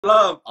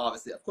love,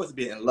 obviously, of course,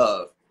 being in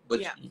love, but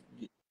Yeah. you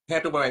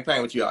Hampton women ain't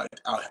playing with you out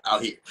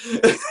here.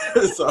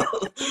 so,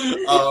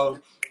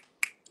 um,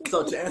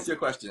 so to answer your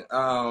question,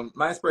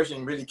 my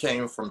inspiration really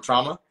came from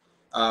trauma.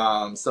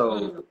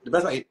 So the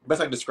best I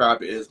can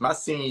describe it is my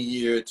senior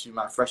year to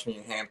my freshman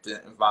year in Hampton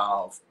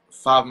involved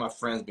 5 of my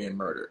friends being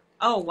murdered.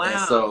 Oh, And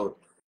wow. so,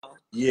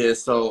 yeah,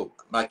 so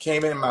I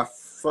came in my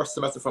first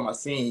semester for my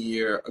senior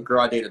year. A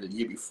girl I dated the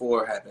year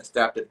before had been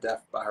stabbed to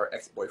death by her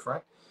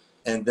ex-boyfriend.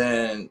 And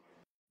then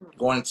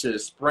going into the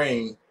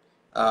spring,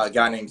 a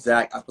guy named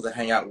Zach I was supposed to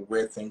hang out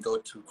with and go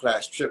to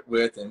class trip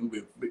with, and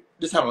we were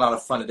just having a lot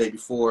of fun the day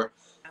before.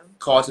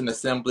 Called to an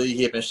assembly.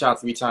 He had been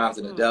shot 3 times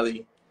in the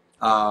deli.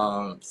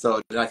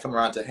 So then I come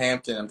around to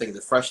Hampton. I'm thinking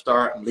it's a fresh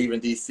start. I'm leaving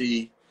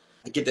DC.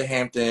 I get to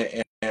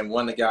Hampton, and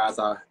one of the guys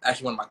I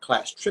actually went on my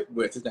class trip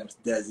with, his name is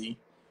Desi.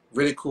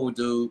 Really cool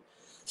dude.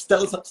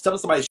 Stealing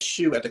somebody's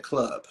shoe at the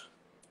club,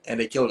 and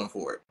they killed him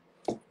for it.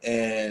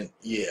 And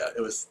yeah,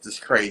 it was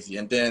just crazy.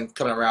 And then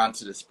coming around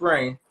to the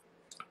spring,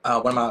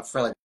 one of my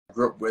friends I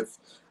grew up with,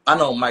 I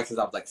know Mike since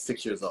I was like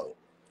 6 years old.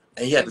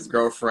 And he had this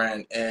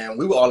girlfriend, and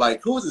we were all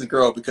like, who is this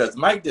girl? Because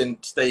Mike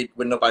didn't stay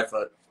with nobody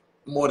for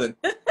more than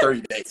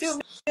 30 days. 2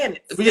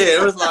 minutes. But yeah,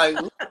 it was like,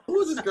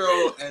 who is this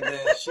girl? And then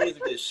she ended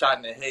up getting shot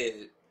in the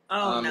head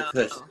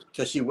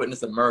because she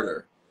witnessed a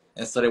murder.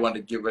 And so they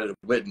wanted to get rid of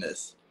the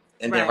witness.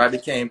 And then right I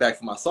came back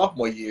for my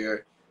sophomore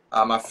year,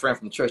 my friend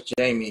from church,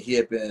 Jamie, he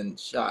had been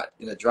shot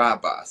in a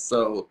drive-by.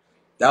 So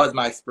that was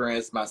my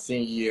experience my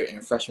senior year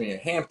and freshman year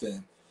in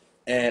Hampton.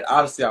 And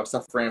obviously I was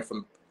suffering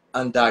from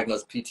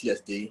undiagnosed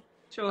PTSD.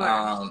 Sure.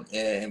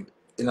 And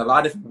in a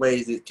lot of different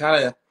ways, it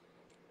kind of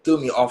threw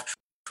me off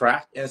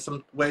track in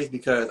some ways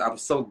because I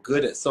was so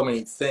good at so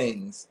many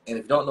things. And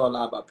if you don't know a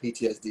lot about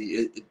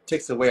PTSD, it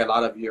takes away a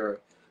lot of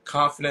your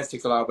confidence,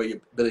 takes a lot away your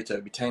ability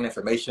to retain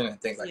information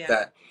and things like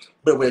that.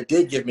 But what it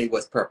did give me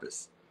was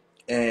purpose.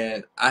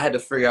 And I had to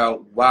figure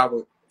out why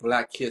were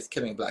black kids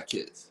killing black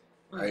kids,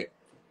 right?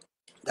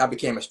 That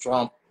became a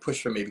strong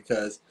push for me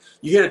because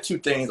you hear the 2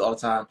 things all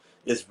the time.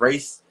 It's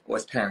race or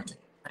it's parenting.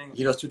 You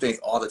hear those 2 things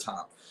all the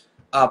time.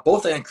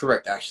 Both are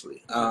incorrect,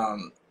 actually.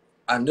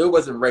 I knew it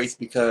wasn't race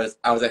because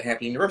I was at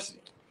Hampton University.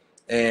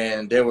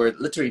 And there were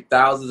literally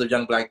thousands of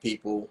young black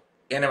people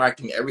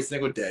interacting every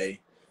single day.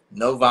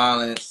 No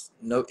violence,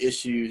 no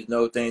issues,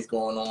 no things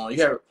going on.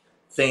 You have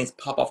things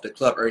pop off the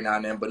club every now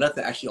and then, but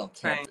nothing actually on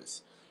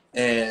campus.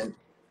 And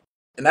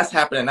that's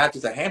happening not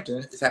just at Hampton.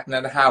 It's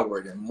happening at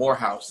Howard and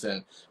Morehouse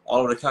and all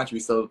over the country.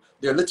 So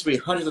there are literally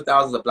hundreds of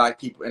thousands of black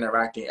people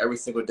interacting every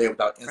single day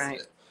without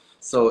incident.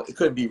 So it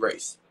couldn't be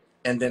race.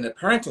 And then the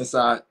parenting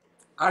side,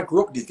 I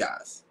grew up with these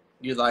guys.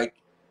 You're like,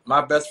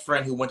 my best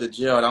friend who went to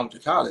jail and I went to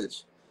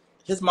college,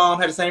 his mom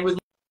had the same reason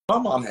my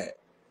mom had.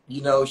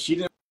 You know, she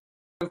didn't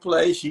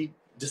play. She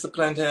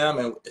disciplined him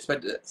and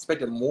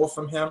expected more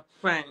from him.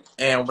 Right.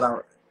 And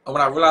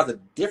when I realized the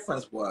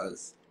difference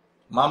was,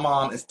 my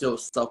mom instilled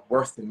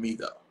self-worth in me,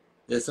 though.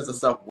 There's a sense of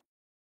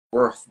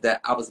self-worth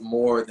that I was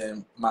more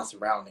than my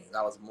surroundings.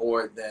 I was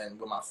more than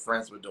what my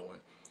friends were doing.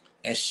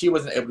 And she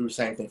wasn't able to do the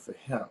same thing for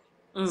him.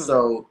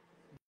 So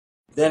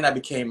then that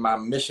became my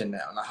mission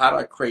now. Now, how do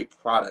I create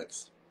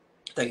products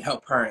that can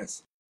help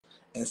parents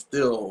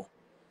instill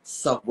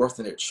self-worth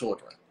in their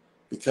children?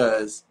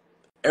 Because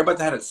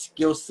everybody had a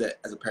skill set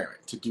as a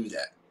parent to do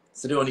that.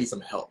 So they don't need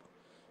some help.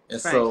 And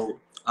so,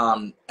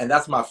 and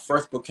that's my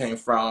first book came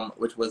from,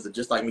 which was the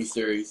Just Like Me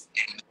series.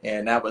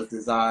 And that was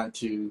designed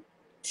to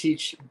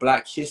teach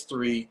Black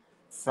history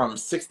from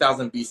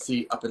 6000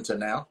 BC up until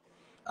now.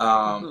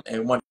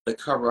 And wanted to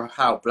cover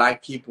how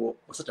Black people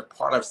were such a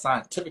part of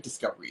scientific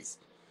discoveries.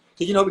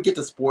 Because, you know, we get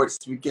the sports,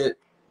 we get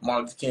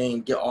Martin Luther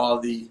King, get all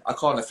the, I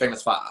call them the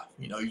famous 5.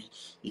 You know,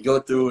 you go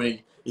through and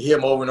you hear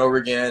them over and over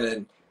again,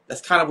 and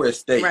that's kind of where it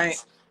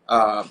stays.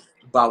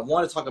 But I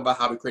want to talk about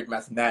how we create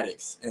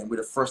mathematics, and we're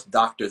the first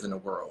doctors in the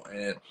world.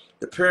 And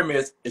the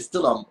pyramids is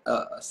still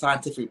a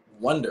scientific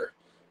wonder.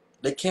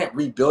 They can't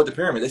rebuild the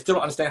pyramid. They still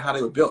don't understand how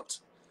they were built.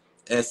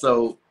 And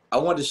so I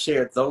wanted to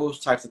share those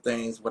types of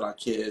things with our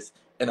kids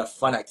in a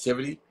fun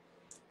activity.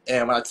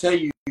 And when I tell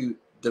you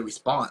the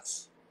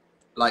response,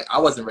 like, I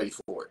wasn't ready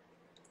for it.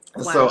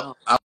 And so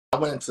I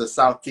went into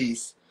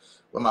Southeast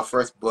with my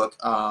first book.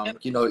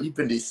 You know, you've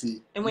been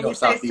DC. And when you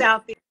say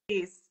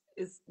Southeast,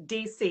 it's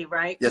DC,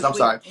 right? Yes, I'm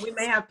sorry. We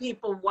may have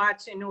people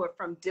watching who are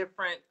from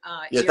different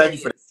areas. Thank you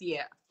for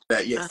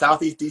that. Yeah,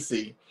 Southeast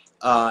DC.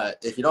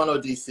 If you don't know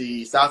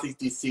DC, Southeast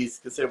DC is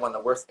considered one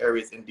of the worst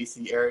areas in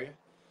DC area.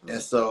 And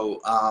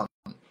so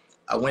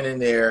I went in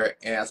there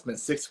and I spent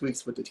 6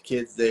 weeks with the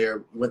kids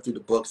there. We went through the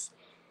books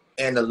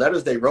and the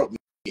letters they wrote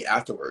me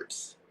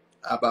afterwards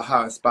about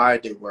how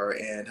inspired they were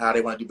and how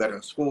they want to do better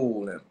in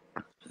school and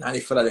how they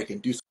feel like they can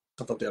do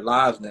something with their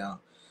lives now.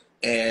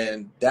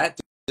 And that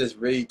just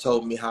really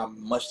told me how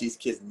much these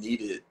kids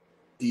needed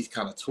these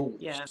kind of tools.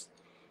 Yeah.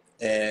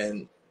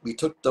 And we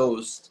took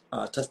those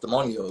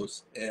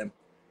testimonials and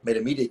made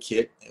a media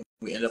kit, and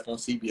we ended up on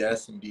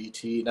CBS and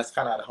BET, and that's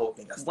kind of how the whole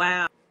thing got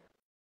started.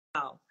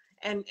 Wow.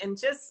 And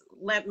just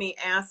let me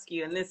ask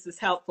you, and this is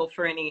helpful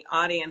for any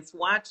audience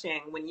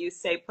watching, when you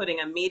say putting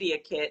a media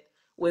kit,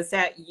 was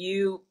that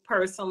you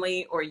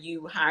personally, or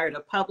you hired a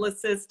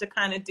publicist to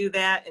kind of do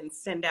that and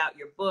send out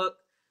your book?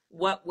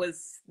 What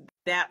was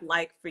that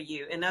like for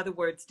you? In other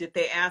words, did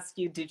they ask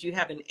you, did you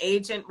have an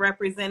agent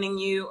representing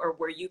you, or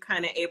were you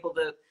kind of able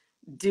to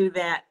do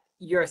that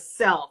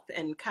yourself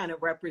and kind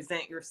of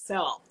represent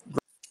yourself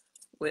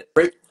with?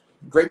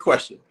 Great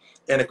question.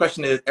 And the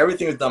question is,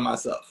 everything is done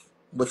myself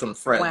with some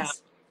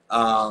friends.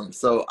 Wow.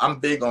 So I'm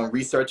big on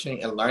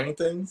researching and learning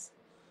things.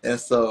 And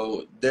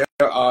so there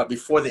are,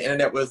 before the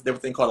internet was, there was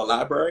a thing called a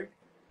library.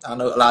 I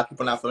know a lot of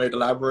people are not familiar with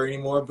the library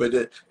anymore, but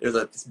there's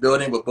a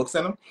building with books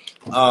in them.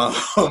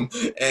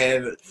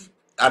 And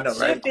I know,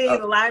 right? Should be.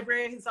 The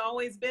library has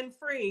always been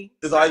free.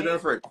 It's always right? been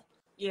free.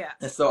 Yeah.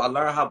 And so I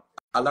learned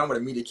what a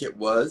media kit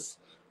was.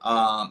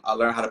 I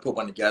learned how to put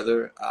one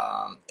together,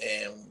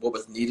 and what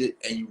was needed,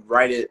 and you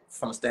write it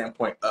from a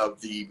standpoint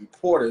of the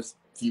reporter's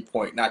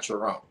viewpoint, not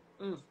your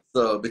own.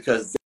 So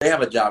because they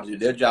have a job to do,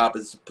 their job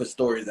is to put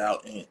stories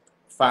out and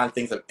find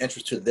things of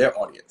interest to their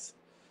audience.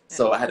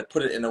 So I had to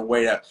put it in a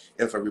way that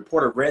if a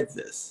reporter read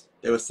this,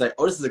 they would say,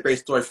 "Oh, this is a great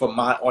story for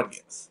my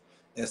audience."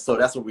 And so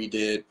that's what we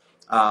did,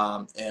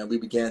 and we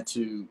began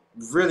to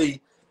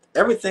really,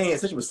 everything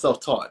essentially was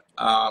self-taught.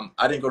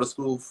 I didn't go to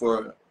school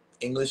for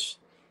English.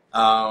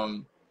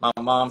 My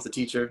mom's a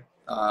teacher.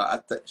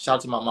 Shout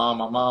out to my mom.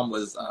 My mom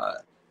was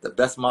the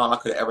best mom I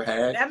could have ever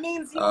had. That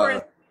means you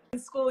were in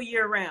school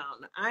year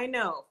round. I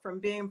know from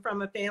being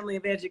from a family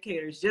of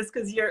educators, just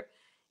because you're,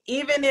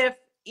 even if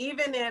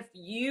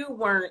you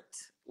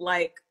weren't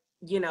like,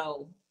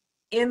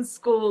 in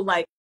school,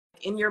 like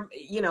in your,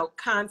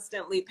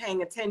 constantly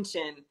paying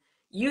attention,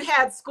 you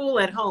had school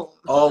at home.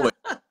 Always.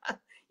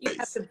 You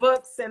had the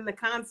books and the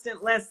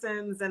constant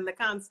lessons and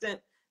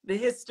the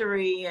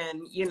history,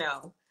 and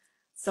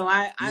so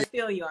I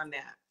feel you on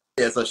that.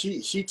 Yeah, so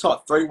she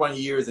taught 31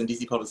 years in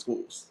DC public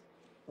schools.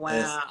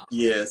 Wow.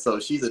 Yeah, so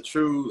she's a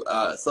true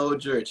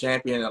soldier, a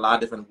champion in a lot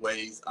of different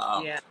ways.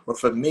 But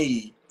for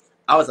me,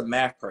 I was a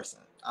math person.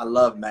 I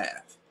love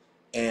math,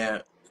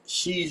 and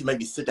she made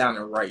me sit down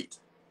and write.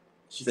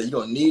 She said,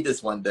 "You're gonna need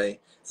this one day." I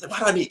said, "Why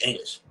do I need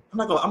English? I'm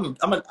not gonna.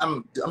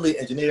 I'm an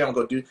engineer. I'm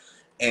gonna do."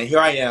 And here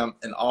I am,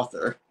 an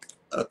author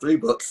of 3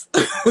 books.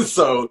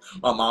 So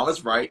my mom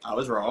was right. I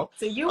was wrong.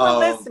 So you were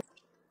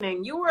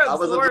listening. You were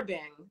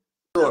absorbing.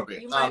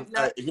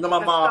 If you know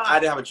my mom, I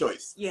didn't have a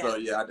choice. Yeah. So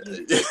yeah,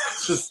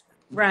 it's just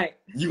right.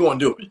 You gonna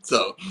do it.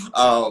 So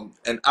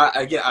and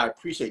I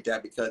appreciate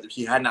that, because if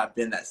she had not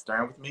been that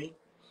stern with me,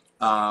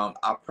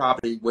 I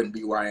probably wouldn't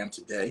be where I am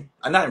today.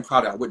 I'm not even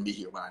proud that I wouldn't be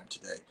here where I am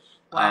today.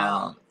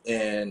 Wow.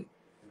 And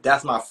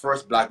that's my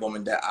first Black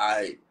woman that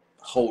I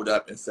hold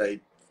up and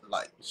say,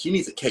 like, she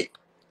needs a cape,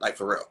 like,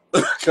 for real,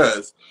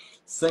 because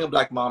single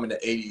Black mom in the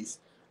 80s,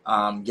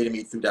 getting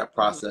me through that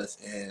process,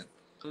 and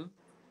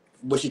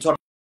what she taught me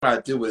how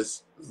to do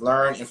is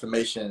learn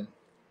information,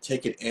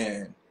 take it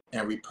in,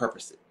 and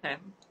repurpose it. Okay.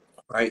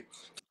 Right?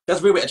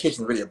 That's really what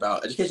education is really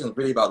about. Education is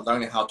really about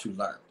learning how to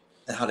learn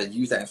and how to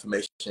use that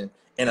information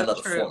in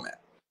another format.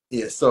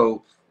 Yeah,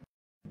 so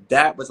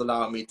that was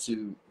allowing me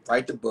to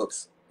write the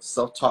books,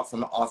 self-taught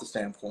from an author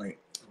standpoint,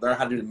 learn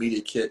how to do the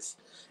media kits,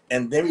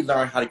 and then we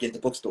learned how to get into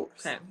bookstores.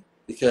 Okay.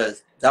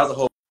 Because that was a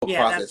whole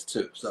process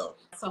too. So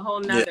that's a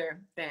whole nother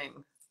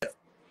thing.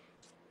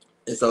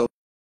 And so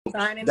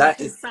signing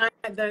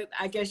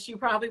I guess you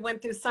probably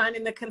went through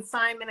signing the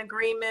consignment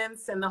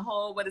agreements and the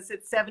whole,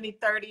 70-30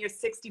 or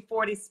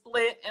 60-40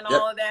 split and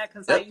all of that,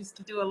 because I used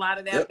to do a lot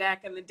of that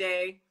back in the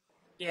day.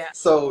 Yeah.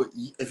 So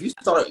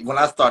when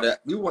I started,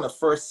 we were one of the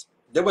first,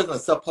 there wasn't a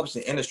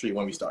self-publishing industry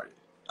when we started.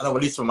 I know,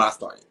 at least when I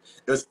started.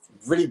 It was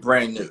really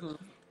brand new.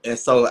 And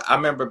so I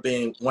remember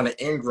being one of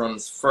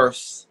Ingram's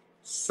first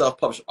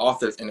self-published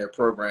authors in their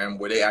program,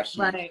 where they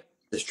actually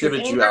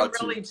distribute you out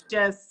really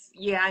to.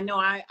 I know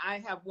I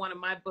have one of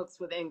my books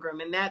with Ingram,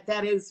 and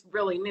that is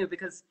really new,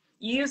 because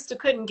you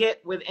couldn't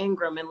get with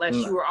Ingram unless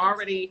you were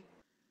already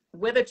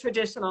with a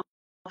traditional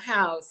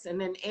house, and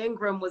then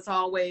Ingram was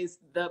always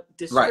the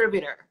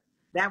distributor.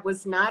 That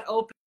was not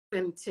open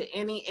to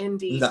any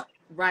indie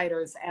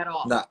writers at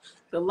all.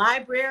 The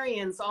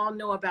librarians all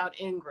know about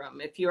Ingram.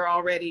 If you're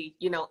already,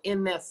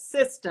 in this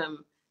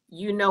system,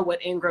 you know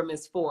what Ingram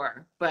is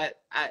for.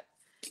 But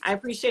I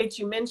appreciate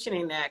you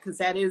mentioning that, because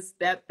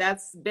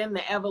that's been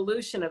the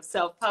evolution of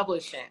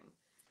self-publishing.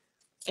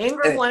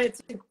 Ingram wanted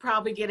to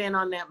probably get in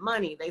on that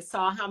money. They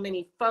saw how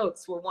many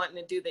folks were wanting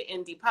to do the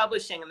indie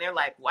publishing, and they're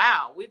like,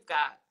 wow,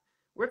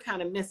 we're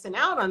kind of missing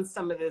out on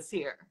some of this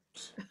here.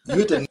 You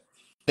hit the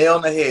nail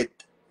on the head.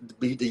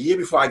 The year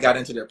before I got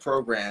into their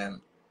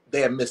program,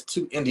 they had missed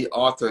 2 indie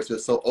authors who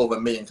sold over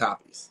 1 million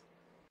copies.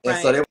 And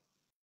so they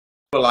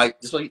were like,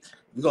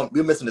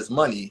 we're missing this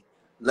money.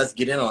 Let's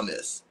get in on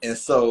this. And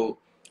so,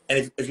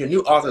 and if your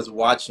new author is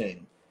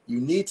watching, you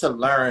need to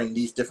learn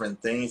these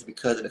different things,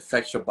 because it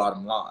affects your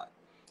bottom line.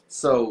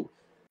 So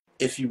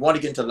if you want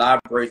to get into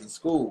libraries and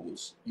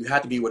schools, you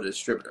have to be with a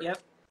distributor. Yep.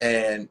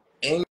 And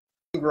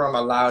Ingram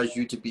allows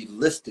you to be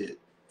listed,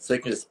 so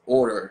you can just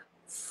order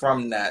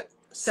from that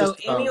So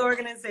any system.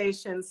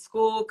 organization,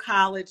 school,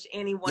 college,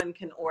 anyone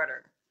can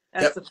order.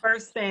 That's Yep. the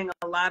first thing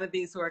a lot of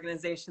these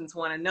organizations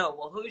want to know.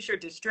 Well, who's your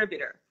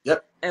distributor?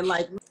 Yep. And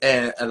like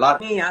And a lot.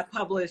 me, I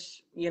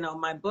publish,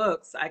 my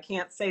books. I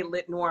can't say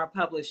Lit Noir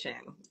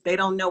Publishing. They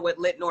don't know what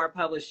Lit Noir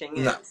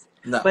Publishing No, is,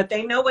 no, but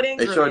they know what they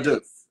Ingram sure do.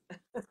 is.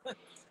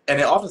 And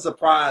they're often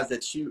surprised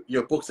that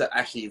your books are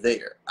actually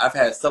there. I've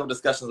had several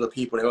discussions with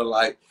people. They were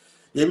like,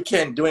 "Yeah, we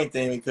can't do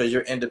anything because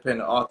you're an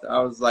independent author." I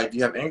was like, "Do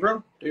you have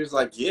Ingram?" He was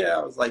like, "Yeah."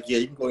 I was like, "Yeah,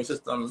 you can go in your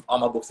system. All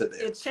my books are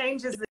there." It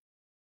changes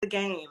the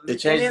game, It and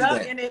changes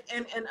the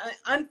game.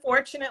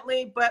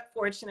 unfortunately, but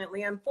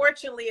fortunately,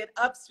 unfortunately, it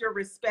ups your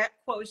respect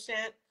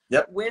quotient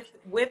Yep.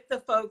 with the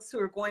folks who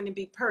are going to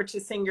be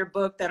purchasing your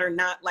book that are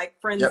not like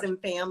friends Yep.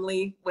 and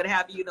family, what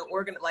have you,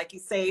 like you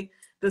say,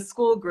 the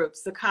school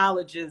groups, the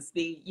colleges,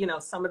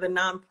 some of the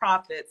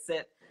nonprofits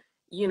that,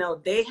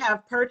 they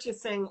have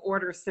purchasing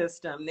order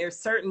system. There's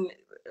certain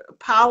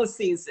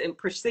policies and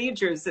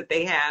procedures that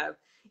they have,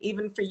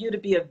 even for you to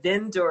be a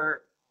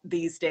vendor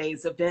these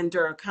days, a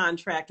vendor or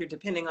contractor,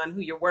 depending on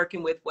who you're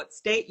working with, what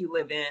state you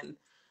live in.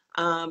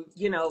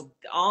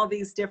 All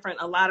these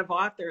different, a lot of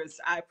authors,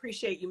 I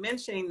appreciate you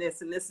mentioning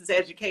this, and this is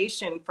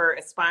education for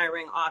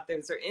aspiring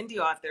authors or indie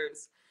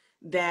authors,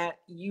 that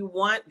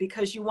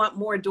because you want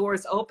more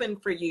doors open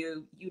for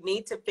you, you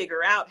need to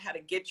figure out how to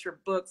get your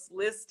books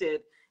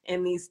listed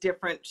in these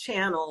different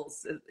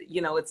channels.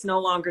 It's no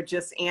longer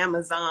just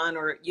Amazon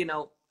or,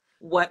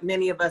 what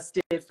many of us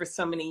did for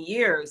so many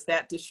years.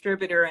 That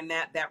distributor and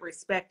that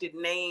respected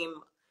name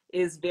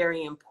is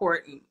very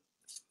important.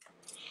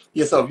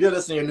 Yeah, so if you're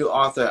listening to a new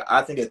author,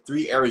 I think there are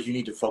 3 areas you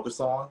need to focus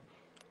on.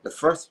 The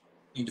first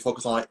you need to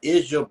focus on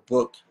is your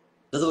book.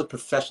 Does it look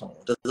professional?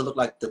 Does it look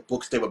like the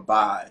books they would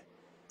buy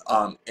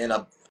in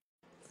I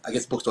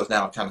guess bookstores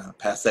now are kind of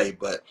passe,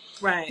 but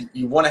right.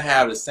 You want to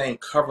have the same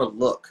cover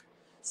look.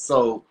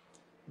 So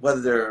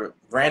whether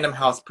Random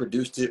House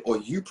produced it or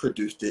you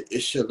produced it, it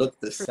should look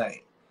the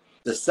same.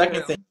 The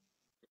second thing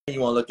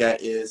you want to look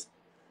at is,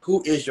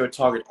 who is your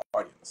target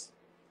audience?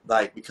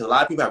 Like, because a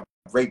lot of people have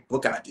great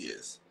book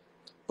ideas,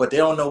 but they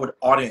don't know what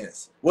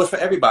audience. Well, for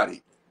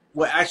everybody.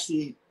 Well,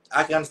 actually,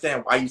 I can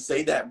understand why you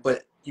say that,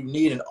 but you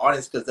need an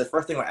audience, because the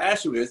first thing I'll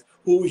ask you is,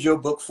 who's your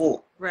book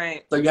for?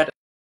 Right. So you have to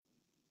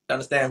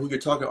understand who your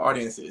target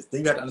audience is.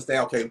 Then you have to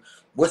understand, okay,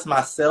 what's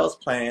my sales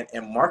plan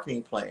and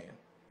marketing plan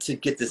to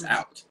get this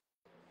out?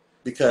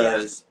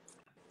 Because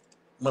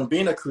when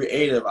being a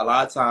creative, a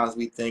lot of times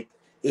we think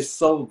it's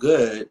so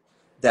good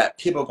that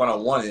people are going to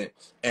want it,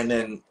 and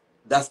then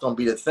that's going to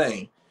be the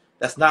thing.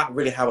 That's not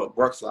really how it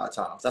works a lot of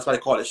times. That's why they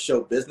call it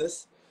show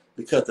business,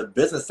 because the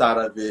business side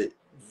of it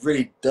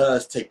really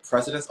does take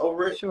precedence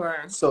over it.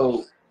 Sure.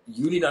 So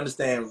you need to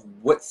understand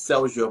what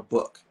sells your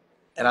book.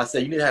 And I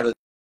say you need to have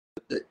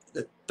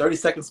the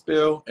 30-second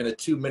spiel and a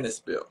 2-minute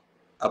spiel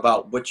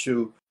about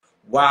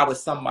why would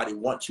somebody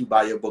want to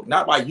buy your book?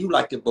 Not why you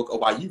like the book or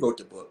why you wrote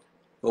the book,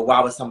 but why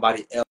would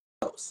somebody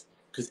else?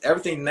 Because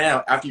everything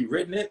now, after you've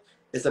written it,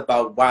 is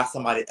about why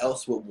somebody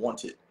else would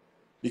want it.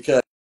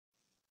 Because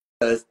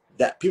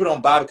that people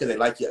don't buy because they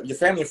like you. Your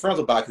family and friends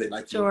will buy because they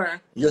like you. Sure.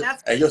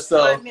 And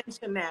yourself. I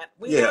mentioned that.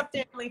 We have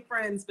family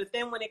friends, but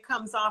then when it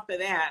comes off of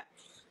that,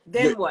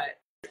 then what?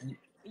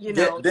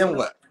 Then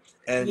what?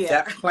 And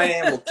that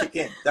plan will kick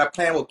in. That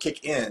plan will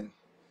kick in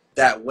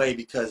that way,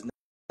 because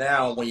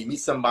now when you meet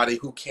somebody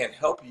who can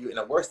help you, and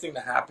the worst thing to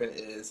happen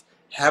is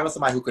having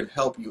somebody who can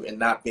help you and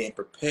not being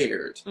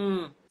prepared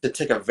to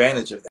take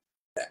advantage of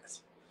that.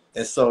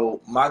 And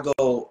so my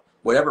goal,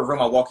 whatever room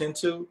I walk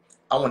into,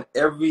 I want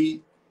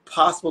every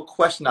possible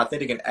question I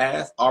think they can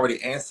ask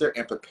already answered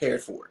and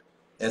prepared for it.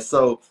 And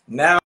so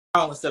now,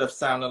 instead of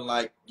sounding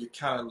like you're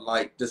kind of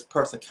like this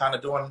person kind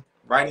of doing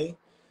writing,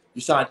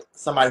 you sound like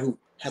somebody who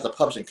has a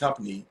publishing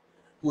company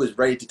who is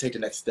ready to take the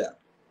next step.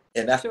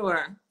 And that's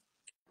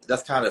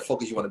kind of the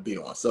focus you want to be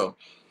on. So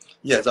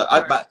yeah, so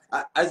I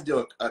just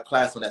do a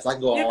class on that, so I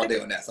can go all day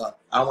on that. So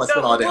I don't want to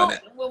spend all day on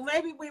that. Well,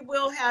 maybe we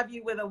will have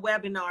you with a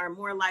webinar,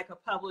 more like a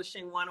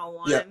publishing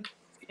 101. Yeah.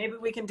 Maybe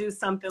we can do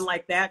something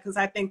like that, because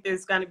I think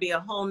there's going to be a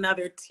whole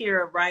nother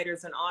tier of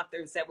writers and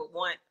authors that would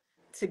want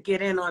to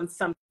get in on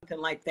something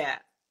like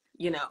that.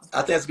 I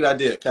think that's a good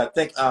idea. Cause I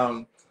think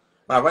when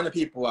I run to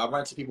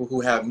people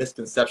who have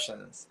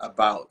misconceptions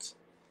about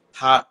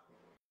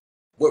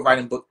what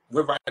writing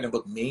a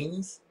book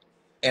means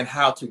and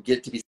how to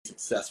get to be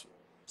successful.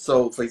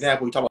 So, for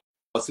example, we talk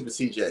about Super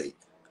CJ.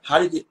 How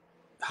do you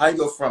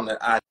go from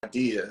the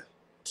idea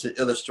to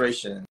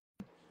illustration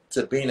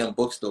to being in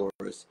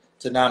bookstores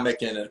to now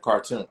making it a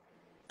cartoon?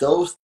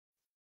 Those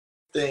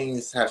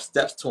things have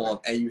steps to them,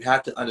 and you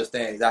have to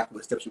understand exactly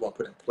what steps you want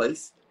to put in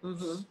place.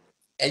 Mm-hmm.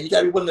 And you got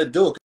to be willing to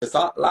do it, because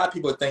a lot of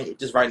people think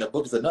just writing a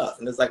book is enough.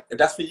 And it's like, if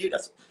that's for you,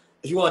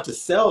 if you want it to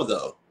sell,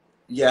 though,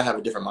 you got to have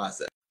a different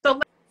mindset. So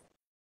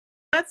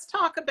let's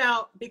talk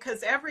about,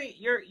 because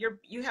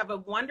you have a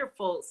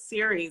wonderful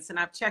series, and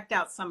I've checked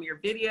out some of your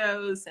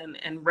videos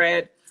and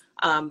read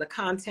the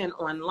content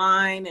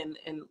online,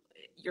 and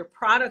your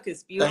product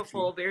is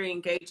beautiful, very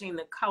engaging,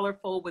 the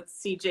colorful with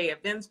CJ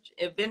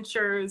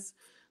Adventures,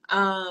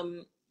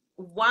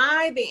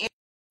 Why the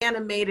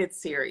animated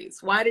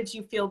series? Why did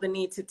you feel the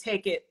need to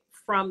take it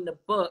from the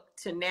book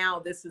to now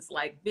this is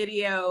like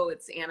video,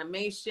 it's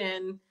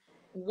animation?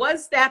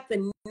 Was that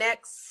the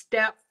next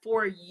step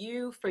for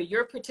you for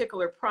your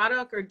particular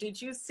product, or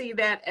did you see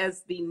that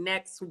as the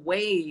next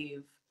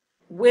wave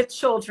with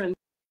children's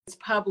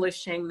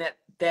publishing,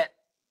 that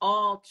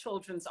all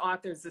children's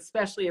authors,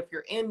 especially if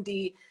you're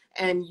indie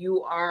and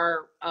you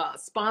are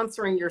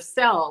sponsoring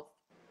yourself,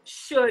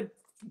 should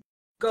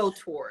go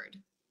toward?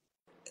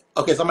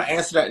 Okay, so I'm gonna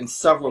answer that in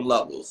several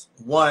levels.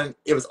 One,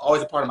 it was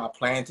always a part of my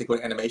plan to go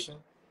to animation.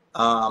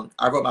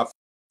 I wrote my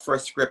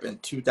first script in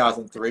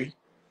 2003,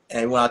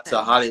 and we went out to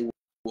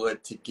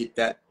Hollywood to get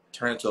that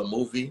turned into a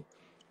movie.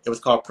 It was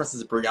called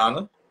Princess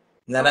Briana.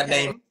 Now that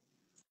name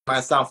might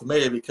sound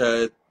familiar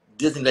because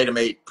Disney later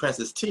made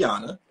Princess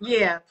Tiana.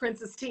 Yeah,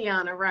 Princess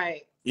Tiana,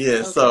 right.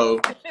 Yeah,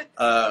 so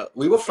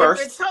we were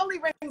first. It totally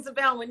rings a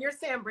bell. When you're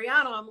saying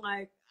Briana, I'm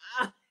like,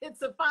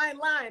 it's a fine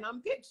line.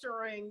 I'm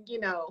picturing,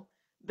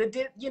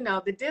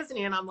 the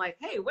Disney, and I'm like,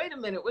 hey, wait a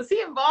minute, was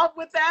he involved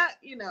with that?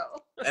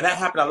 And that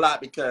happened a lot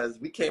because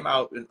we came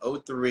out in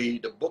 2003,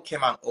 the book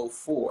came out in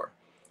 2004.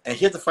 And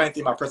here's the funny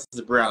thing about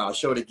Princess Briana. I'll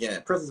show it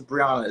again. Princess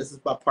Briana, this is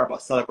my part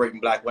about celebrating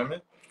Black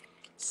women.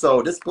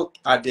 So this book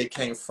I did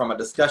came from a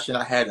discussion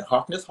I had in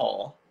Harkness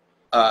Hall.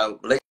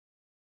 Late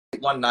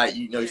one night,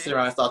 you sit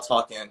around and start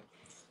talking.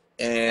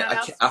 And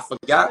I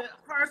forgot.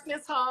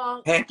 Harkness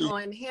Hall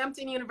on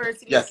Hampton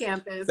University's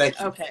campus. Thank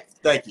you. Okay.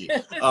 Thank you.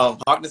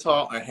 Harkness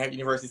Hall on Hampton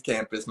University's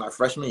campus, my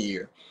freshman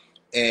year.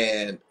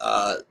 And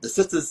the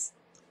sisters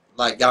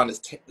got on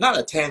this, not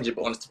a tangent,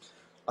 but on this,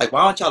 why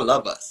don't y'all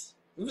love us?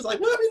 We was like,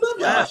 well, we love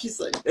y'all. She's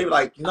like, they were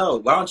like, no,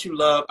 why don't you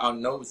love our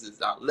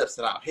noses, our lips,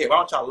 and our hair? Why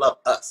don't y'all love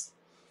us?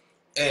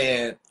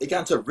 And it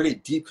got into a really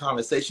deep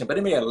conversation, but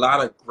it made a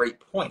lot of great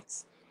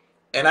points.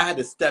 And I had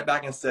to step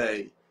back and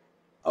say,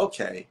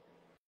 okay,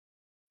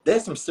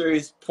 there's some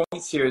serious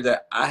points here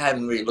that I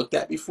hadn't really looked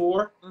at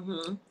before.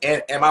 Mm-hmm.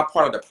 And am I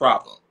part of the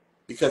problem?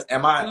 Because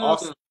am I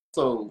also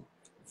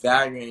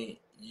valuing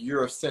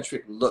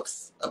Eurocentric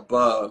looks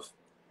above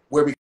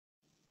where we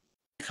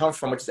come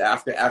from, which is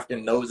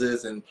African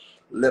noses and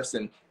lips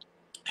and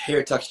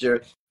hair texture?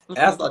 Mm-hmm. And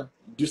as I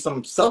do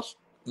some self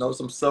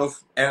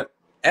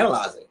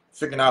analyzing,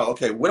 figuring out,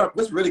 okay,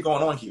 what's really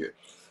going on here?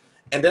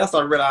 And then I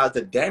started to realize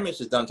the damage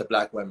is done to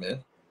Black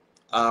women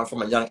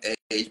from a young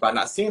age by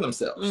not seeing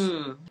themselves.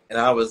 Mm. And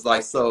I was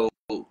like, so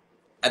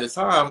at the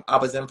time I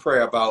was in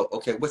prayer about,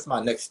 okay, what's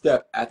my next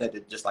step after the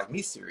Just Like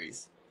Me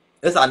series?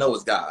 This I know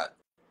was God,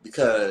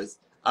 because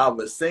I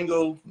was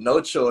single, no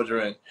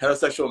children,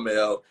 heterosexual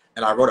male,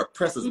 and I wrote a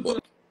princess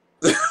book.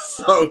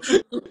 So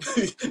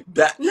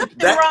nothing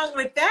wrong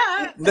with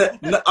that.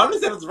 No, I'm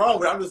just saying it's wrong,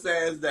 but I'm just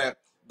saying is that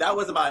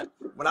wasn't my,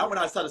 when I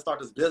decided to start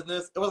this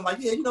business, it wasn't like,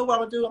 yeah, you know what I'm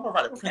gonna do? I'm gonna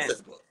write a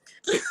princess book.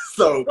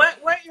 So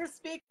what you're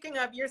speaking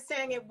of, you're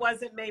saying it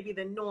wasn't maybe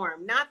the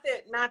norm. Not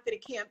that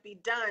it can't be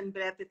done,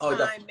 but at the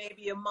time,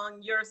 maybe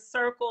among your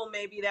circle,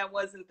 maybe that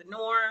wasn't the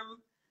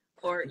norm,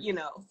 or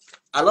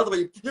I love the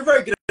way you're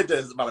very good at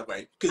this, by the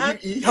way,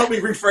 because you help me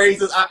rephrase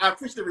this. I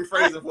appreciate the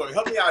rephrasing for me.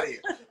 Help me out here.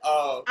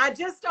 I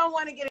just don't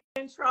want to get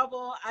in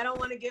trouble. I don't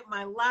want to get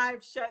my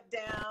live shut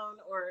down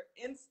or.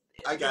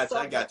 I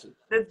got you.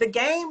 The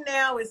game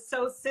now is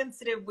so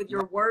sensitive with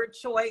your word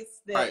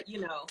choice that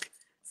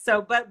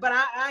So, but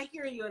I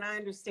hear you and I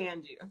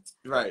understand you.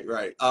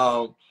 Right.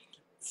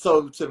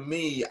 So to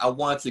me, I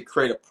wanted to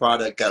create a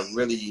product that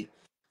really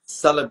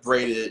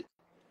celebrated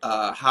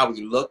how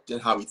we looked and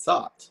how we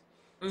thought.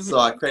 Mm-hmm. So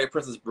I created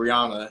Princess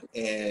Briana,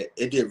 and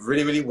it did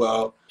really, really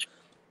well.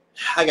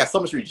 I got so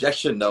much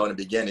rejection though in the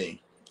beginning.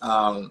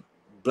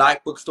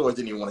 Black bookstores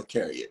didn't even want to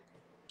carry it.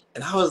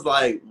 And I was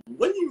like,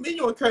 what do you mean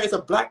you want to carry it? It's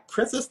a Black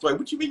princess story.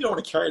 What do you mean you don't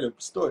want to carry the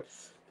story?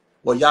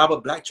 Well,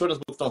 Yaba, Black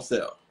children's books don't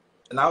sell.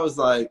 And I was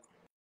like,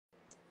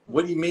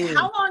 what do you mean?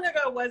 How long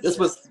ago was this?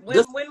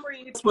 When were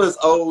you? This was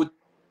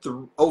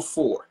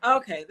 2004.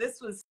 Okay, this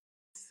was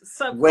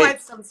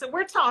quite some. So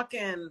we're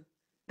talking,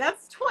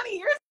 that's 20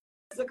 years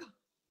ago.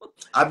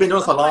 I've been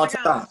doing this a long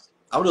time.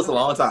 I've been doing this a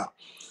long time.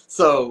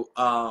 So,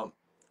 I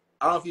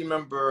don't know if you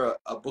remember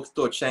a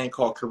bookstore chain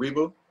called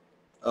Karibu.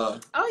 Oh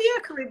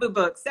yeah, Karibu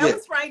Books. That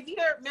was right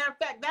here. Matter of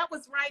fact, that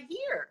was right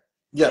here.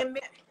 Yeah.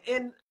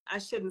 In I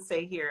shouldn't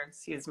say here.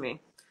 Excuse me.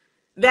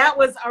 That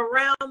was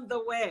around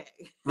the way.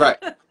 Right.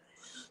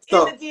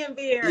 So, in the DMV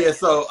area. Yeah.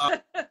 So,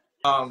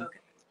 okay.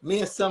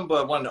 Me and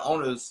Simba, one of the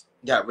owners,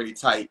 got really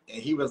tight,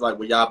 and he was like,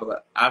 "Well, yeah,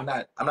 but I'm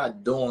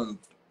not doing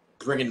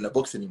bringing in the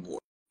books anymore.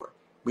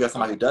 We have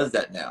somebody who does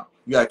that now.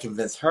 You got to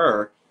convince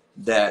her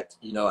that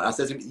I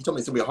said he told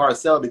me it's gonna be a hard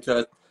sell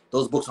because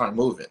those books aren't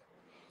moving."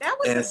 That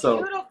was a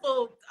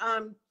beautiful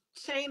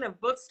chain of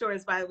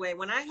bookstores, by the way.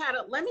 When I had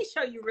let me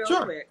show you real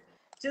quick.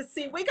 Just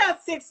see, we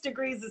got 6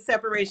 degrees of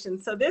separation.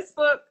 So this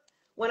book,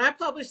 when I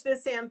published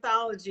this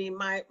anthology,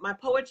 my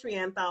poetry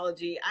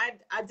anthology,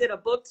 I did a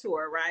book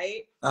tour,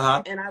 right?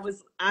 Uh-huh. And I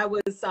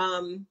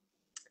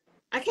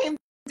came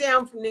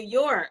down from New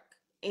York,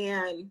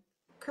 and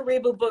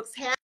Karibu Books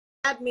had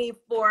me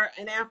for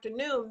an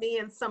afternoon, me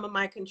and some of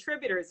my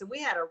contributors, and we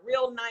had a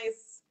real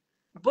nice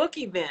book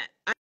event.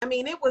 I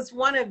mean, it was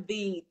one of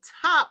the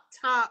top,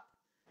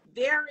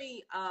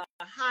 very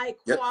high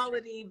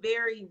quality,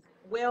 very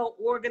well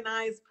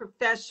organized,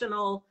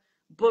 professional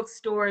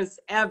bookstores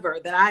ever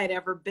that I had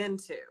ever been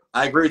to.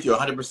 I agree with you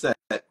 100%.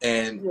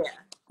 And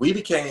we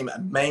became a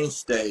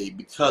mainstay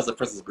because of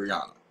Princess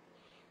Briana.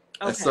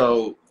 Okay. And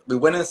so we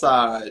went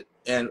inside,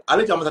 and I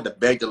think I almost had to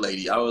beg the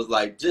lady. I was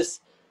like,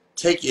 just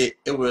take it.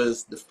 It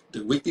was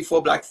the week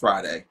before Black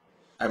Friday.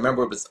 I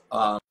remember it was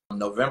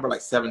November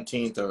like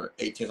 17th or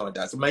 18th, something like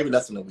that. So maybe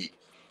less than a week.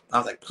 I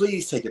was like,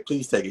 please take it,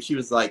 please take it. She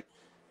was like,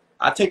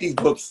 I take these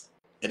books.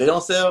 If they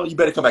don't sell, you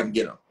better come back and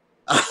get them.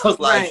 I was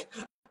like,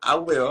 I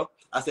will.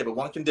 I said, but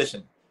one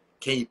condition.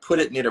 Can you put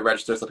it near the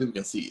register so people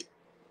can see it?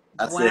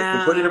 I said, if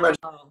you put it in the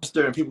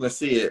register and people can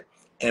see it,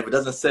 and if it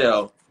doesn't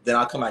sell, then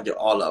I'll come out and get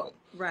all of them.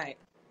 Right.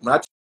 When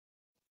I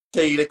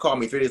tell you, they called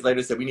me 3 days later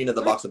and said, we need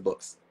another box of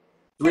books.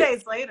 3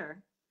 days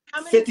later?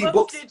 How many 50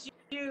 books did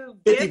you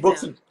 50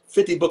 books them?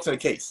 50 books in a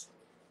case.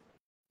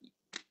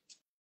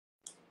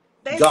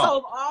 They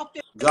sold all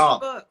 50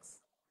 books.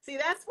 See,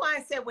 that's why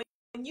I said when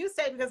you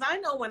said, because I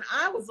know when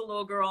I was a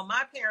little girl,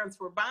 my parents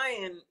were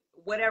buying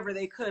whatever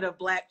they could of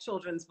Black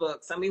children's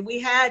books. I mean, we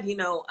had, you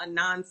know,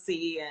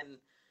 Anansi and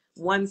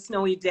One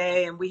Snowy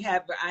Day, and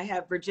I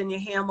have Virginia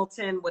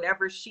Hamilton,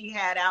 whatever she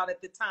had out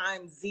at the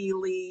time,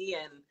 Zeeley.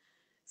 And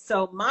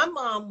so my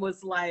mom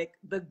was like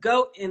the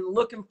goat in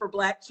looking for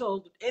Black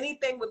children,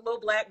 anything with little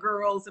Black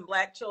girls and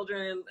Black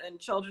children and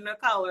children of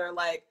color.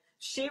 Like,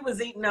 she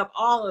was eating up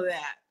all of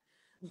that.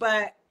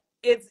 But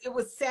it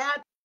was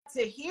sad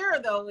to hear,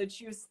 though,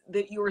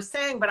 that you were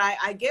saying, but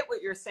I get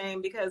what you're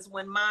saying, because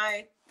when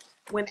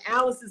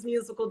Alice's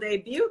musical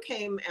debut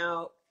came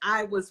out,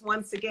 I was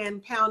once again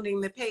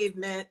pounding the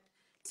pavement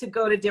to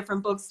go to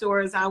different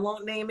bookstores. I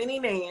won't name any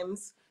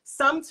names.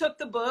 Some took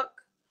the book,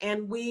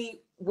 and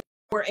we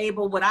were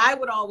able, what I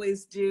would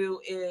always do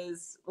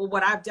is, well,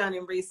 what I've done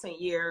in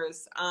recent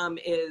years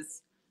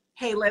is,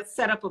 hey, let's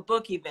set up a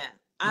book event.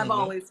 I've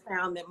always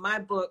found that my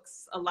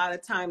books a lot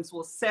of times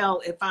will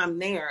sell if I'm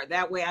there.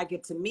 That way I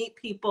get to meet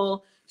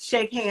people,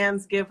 shake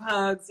hands, give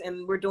hugs,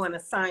 and we're doing a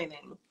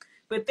signing.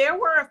 But there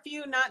were a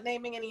few, not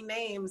naming any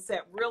names,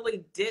 that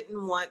really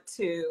didn't want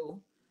to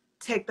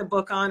take the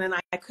book on, and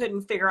I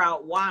couldn't figure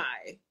out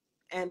why.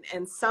 And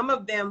some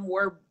of them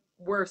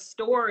were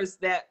stores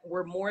that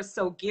were more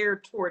so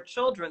geared toward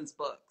children's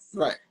books.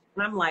 Right.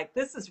 And I'm like,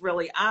 this is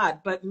really odd.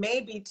 But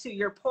maybe to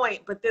your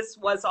point, but this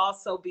was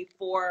also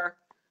before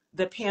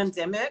the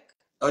pandemic.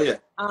 Oh yeah.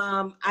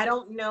 I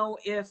don't know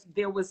if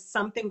there was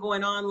something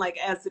going on, like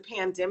as the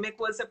pandemic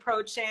was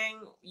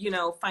approaching, you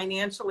know,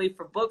 financially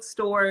for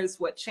bookstores,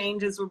 what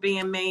changes were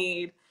being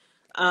made.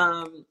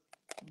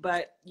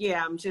 But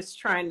yeah, I'm just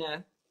trying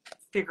to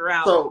figure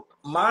out. So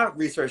my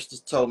research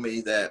just told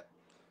me that,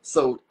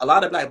 so a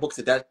lot of Black books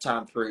at that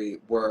time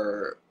period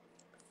were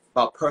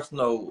about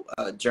personal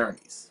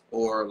journeys,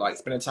 or like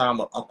spending time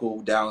with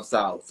uncle down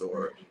south,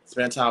 or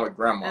spending time with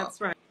grandma. That's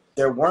right.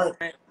 There weren't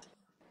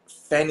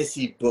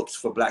fantasy books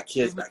for Black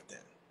kids back then.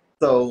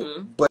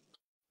 So, but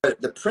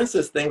the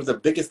princess thing was the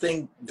biggest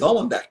thing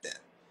going back then.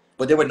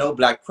 But there were no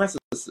Black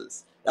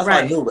princesses. That's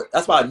why I knew it.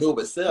 That's why I knew it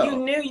would sell.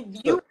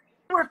 You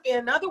were,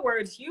 in other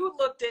words, you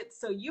looked at,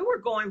 so you were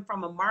going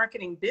from a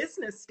marketing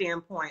business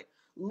standpoint,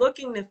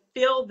 looking to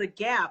fill the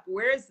gap.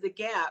 Where's the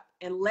gap?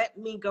 And let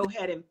me go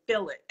ahead and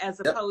fill it, as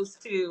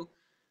opposed to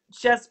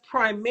just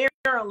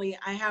primarily,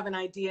 I have an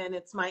idea and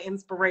it's my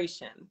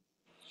inspiration.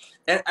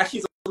 And actually,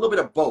 it's a little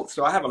bit of both.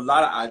 So I have a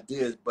lot of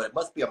ideas, but it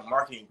must be a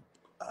marketing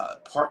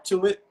part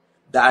to it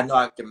that I know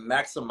I can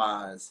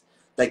maximize,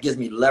 that gives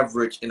me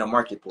leverage in the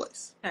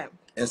marketplace. Okay.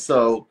 And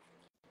so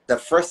I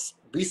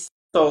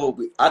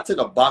took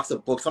a box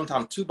of books,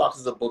 sometimes 2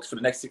 boxes of books for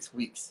the next 6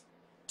 weeks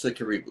to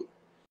Karibu.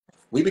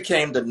 We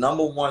became the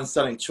 #1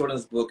 selling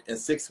children's book in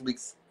 6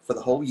 weeks for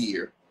the whole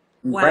year.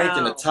 We ranked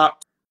in the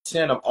top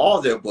 10 of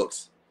all their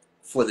books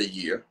for the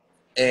year.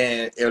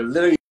 And it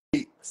literally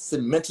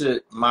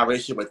cemented my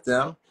relationship with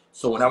them.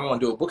 So whenever I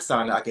want to do a book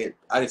signing,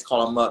 I just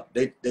call them up.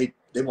 They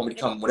want me to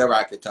come whenever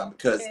I could come,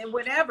 because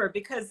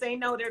they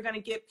know they're going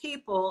to get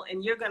people,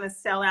 and you're going to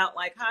sell out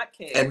like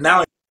hotcakes. And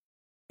now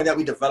that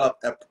we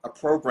developed a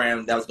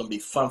program that was going to be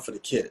fun for the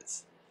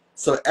kids,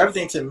 so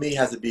everything to me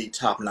has to be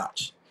top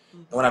notch.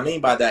 And what I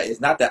mean by that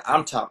is not that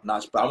I'm top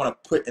notch, but I want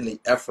to put in the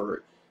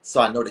effort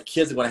so I know the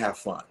kids are going to have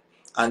fun.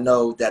 I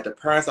know that the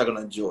parents are going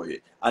to enjoy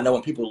it. I know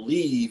when people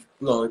leave,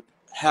 we're going to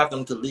have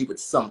them to leave with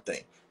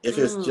something. If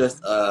it's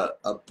just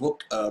a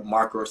book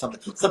marker or something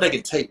they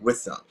can take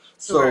with them.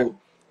 So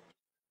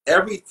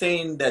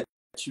everything that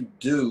you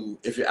do,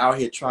 if you're out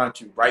here trying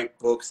to write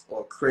books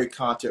or create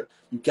content,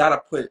 you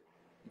gotta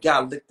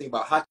think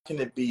about how can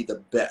it be the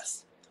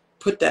best.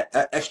 Put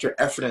that extra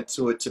effort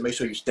into it to make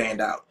sure you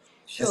stand out.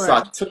 Sure. And so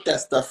I took the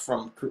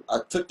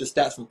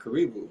stats from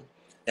Karibu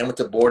and went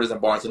to Borders and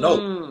Barnes &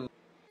 Noble.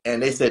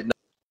 And they said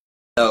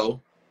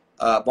no.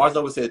 Barnes &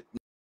 Noble said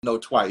no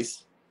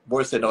twice.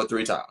 Borders said no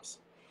 3 times.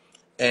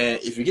 And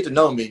if you get to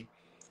know me,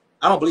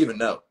 I don't believe in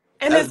no.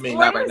 And That's me,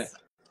 not right now.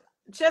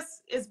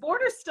 Is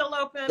Borders still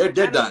open? They're I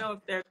don't done. know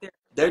if they're there.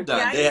 They're Yeah, done.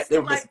 I used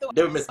to like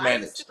They were I used to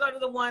mismanaged. go to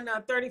the one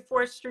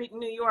 34th Street in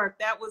New York.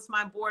 That was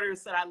my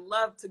Borders that I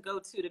loved to go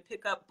to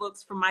pick up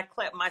books for my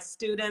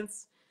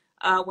students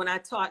when I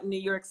taught in New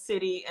York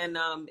City. And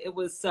it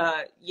was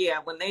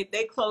when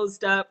they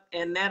closed up,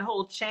 and that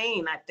whole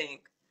chain, I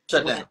think,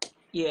 Shut went. down.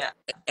 Yeah.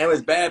 And it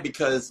was bad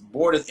because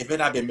Borders, if it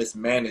had been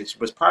mismanaged,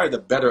 was probably the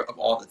better of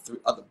all the three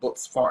other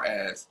books as far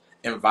as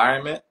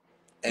environment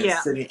and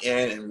sitting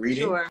in and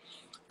reading. Sure.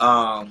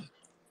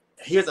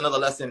 Here's another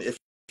lesson if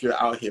you're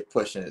out here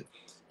pushing.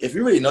 If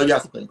you really know you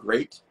have something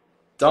great,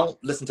 don't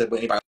listen to what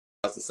anybody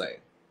else is saying.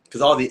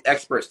 Because all the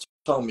experts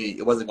told me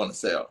it wasn't going to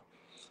sell.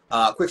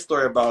 Quick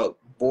story about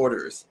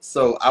Borders.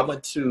 So I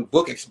went to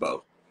Book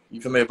Expo. You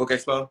familiar with Book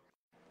Expo?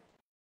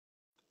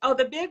 Oh,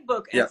 the big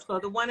book Yep.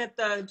 expo, the one at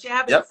the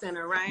Javits Yep.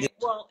 Center, right? Yeah.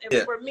 Well,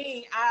 Yeah. for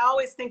me, I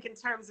always think in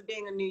terms of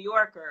being a New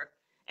Yorker,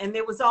 and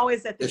it was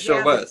always at the It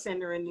sure Javits was.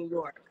 Center in New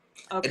York.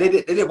 Okay. And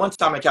they did one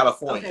time in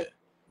California, Okay.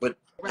 but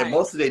Right.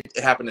 most of it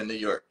happened in New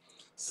York.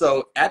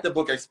 So at the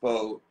Book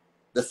Expo,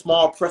 the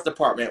small press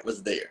department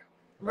was there.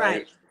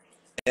 Right.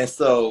 And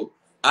so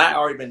I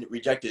already been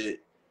rejected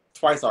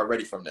twice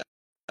already from them.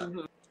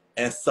 Mm-hmm.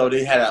 And so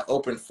they had an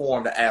open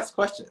forum to ask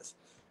questions.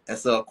 And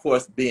so, of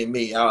course, being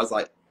me, I was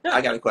like, I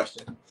got a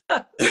question.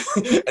 And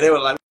they were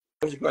like,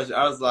 what's your question?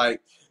 I was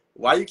like,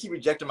 why you keep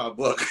rejecting my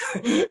book?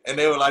 And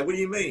they were like, what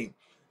do you mean?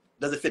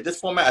 Does it fit this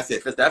format? I said,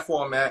 it fits that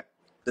format.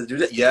 Does it do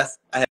that? Yes.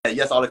 I had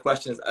yes, all the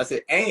questions. I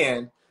said,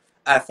 and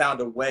I found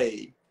a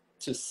way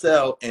to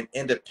sell in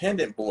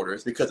independent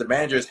Borders because the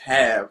managers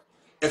have,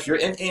 if you're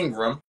in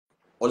Ingram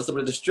or just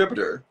a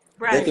distributor,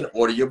 they can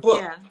order your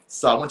book. Yeah.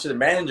 So I went to the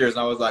managers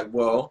and I was like,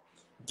 well,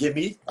 give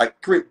me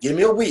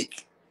a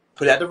week,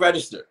 put it at the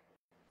register.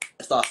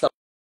 I started selling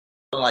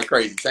like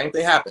crazy. Same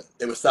thing happened.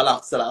 They would sell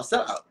out.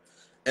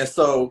 And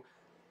so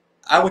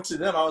I went to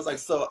them. I was like,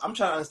 so I'm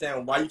trying to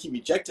understand why you keep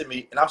rejecting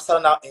me, and I'm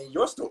selling out in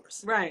your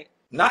stores. Right.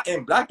 Not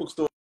in Black Book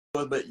stores,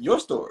 but your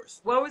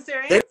stores. What was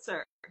their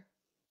answer?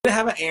 They didn't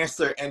have an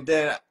answer. And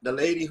then the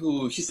lady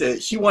she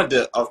said she wanted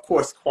to, of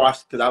course,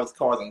 quash because I was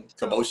causing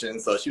commotion.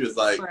 So she was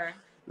like, sure,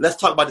 let's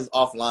talk about this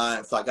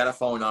offline. So I got a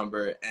phone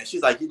number, and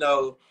she's like,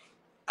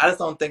 I just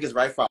don't think it's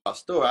right for our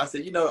store. I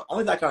said,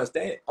 only thing I can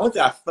understand, only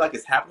thing I feel like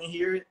is happening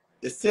here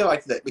is still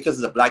like that because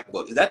it's a Black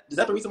book. Is that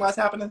the reason why it's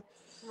happening?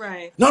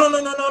 Right. No,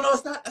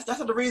 it's not. That's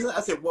not the reason.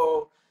 I said,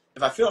 well,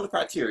 if I fill all the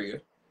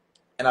criteria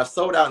and I've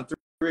sold out in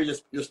three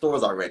of your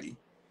stores already,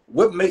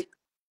 I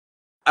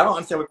don't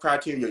understand what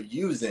criteria you're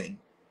using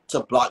to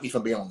block me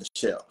from being on the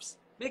shelves.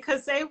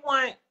 Because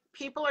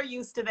people are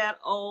used to that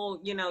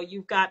old,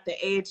 you've got the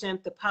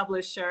agent, the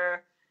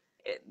publisher.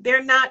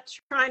 They're not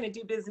trying to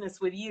do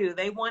business with you.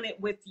 They want it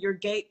with your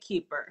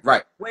gatekeeper.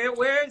 Right.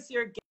 Where's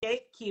your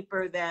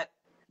gatekeeper that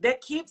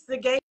keeps the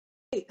gate?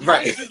 How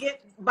right. did you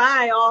get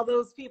by all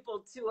those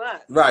people to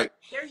us? Right.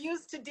 They're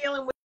used to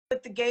dealing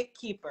with the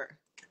gatekeeper.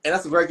 And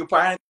that's a very good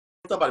point. I didn't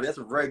thought about it. That's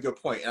a very good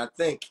point. And I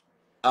think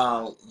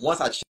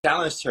once I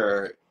challenged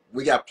her,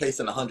 we got placed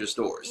in 100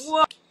 stores.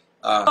 Whoa.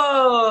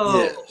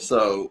 Yeah.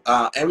 So,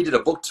 and we did a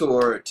book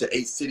tour to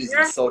 8 cities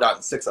and sold out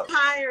in 6 of them.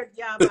 Tired,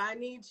 Yaba. I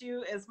need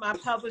you as my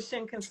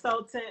publishing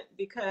consultant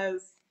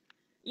because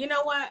you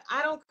know what?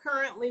 I don't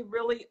currently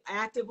really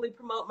actively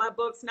promote my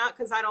books, not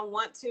because I don't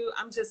want to.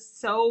 I'm just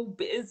so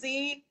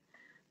busy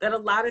that a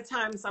lot of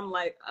times I'm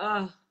like,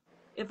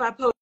 if I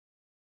post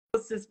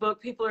this book,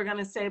 people are going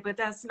to say, but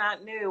that's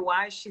not new.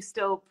 Why is she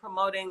still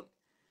promoting?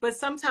 But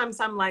sometimes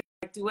I'm like,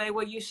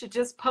 DuEwa, you should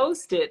just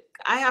post it.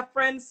 I have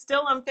friends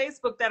still on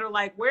Facebook that are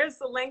like, where's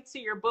the link to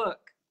your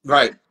book?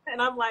 Right.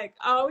 And I'm like,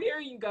 oh, here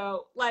you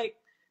go. Like,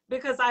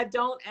 because I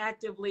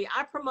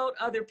promote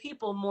other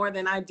people more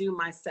than I do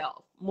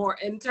myself, more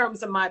in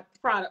terms of my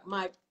product,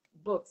 my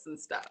books and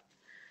stuff.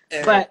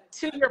 But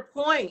to your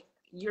point,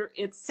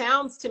 it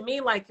sounds to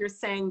me like you're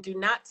saying, do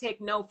not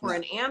take no for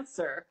an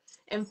answer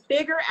and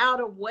figure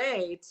out a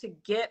way to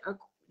get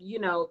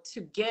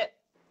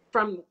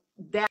from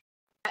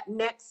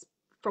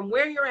from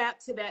where you're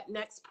at to that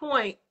next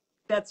point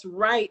that's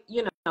right,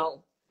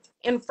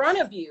 in front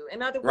of you.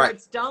 In other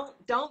words, don't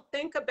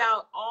think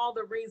about all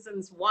the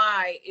reasons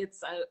why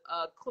it's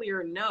a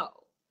clear no.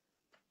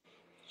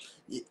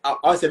 I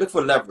always say look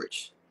for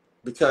leverage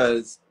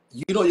because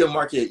you know your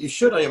market. You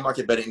should know your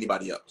market better than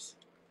anybody else,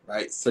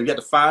 right? So you have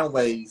to find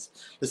ways.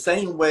 The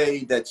same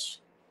way that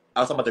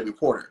I was talking about the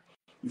reporter,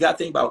 you got to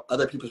think about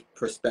other people's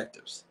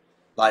perspectives.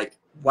 Like,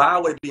 why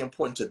would it be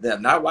important to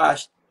them? Not why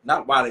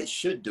they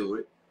should do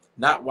it.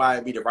 Not why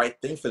it'd be the right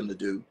thing for them to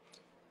do.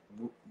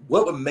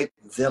 What would make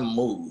them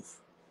move?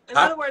 In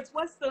other words,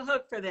 what's the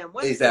hook for them?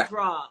 What's the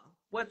draw?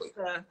 What's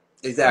the...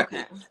 Exactly.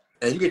 Okay.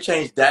 And you can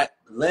change that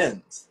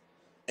lens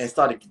and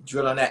start to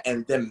drill on that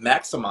and then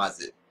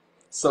maximize it.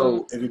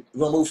 So if we're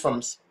going to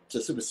move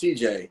to Super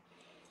CJ,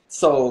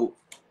 so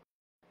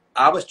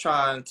I was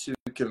trying to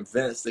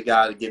convince the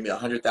guy to give me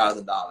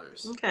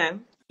 $100,000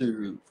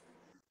 to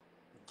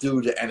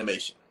do the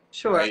animation.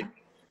 Sure. Right?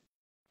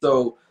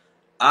 So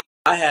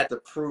I had to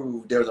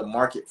prove there was a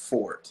market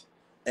for it.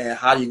 and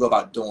how do you go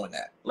about doing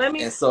that? Let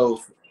me, And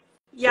so,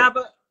 yeah,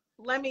 but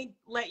let me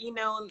let you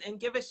know and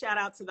give a shout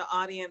out to the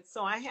audience.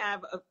 So I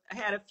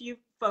had a few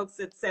folks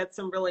that said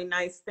some really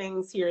nice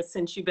things here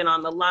since you've been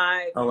on the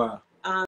live. oh wow.